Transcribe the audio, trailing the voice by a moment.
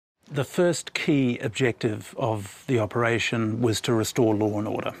The first key objective of the operation was to restore law and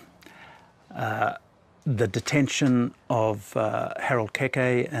order. The detention of Harold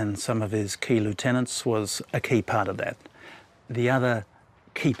Keke and some of his key lieutenants was a key part of that. The other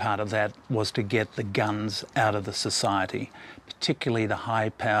key part of that was to get the guns out of the society, particularly the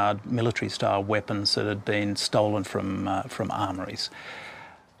high-powered military-style weapons that had been stolen from armories.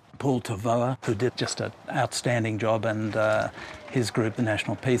 Paul Tavoa, who did just an outstanding job, and his group, the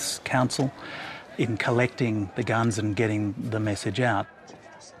National Peace Council, in collecting the guns and getting the message out.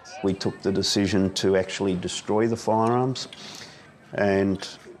 We took the decision to actually destroy the firearms, and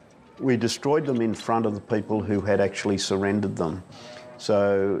we destroyed them in front of the people who had actually surrendered them.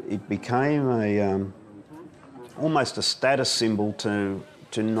 So it became almost a status symbol to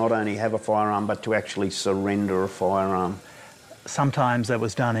not only have a firearm but to actually surrender a firearm. Sometimes that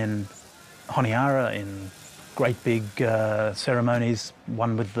was done in Honiara, in great big ceremonies,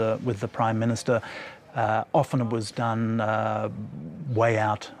 one with the Prime Minister. Often it was done way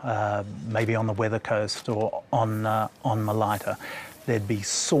out, maybe on the Weather Coast or on Malaita. They'd be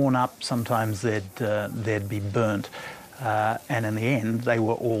sawn up, sometimes they'd be burnt, and in the end they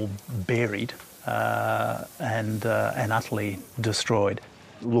were all buried and utterly destroyed.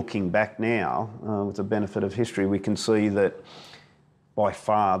 Looking back now, with the benefit of history, we can see that by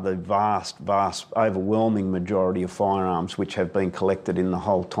far the vast, overwhelming majority of firearms which have been collected in the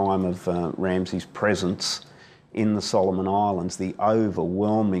whole time of RAMSI's presence in the Solomon Islands, the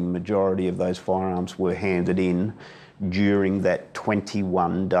overwhelming majority of those firearms were handed in during that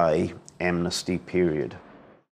 21-day amnesty period.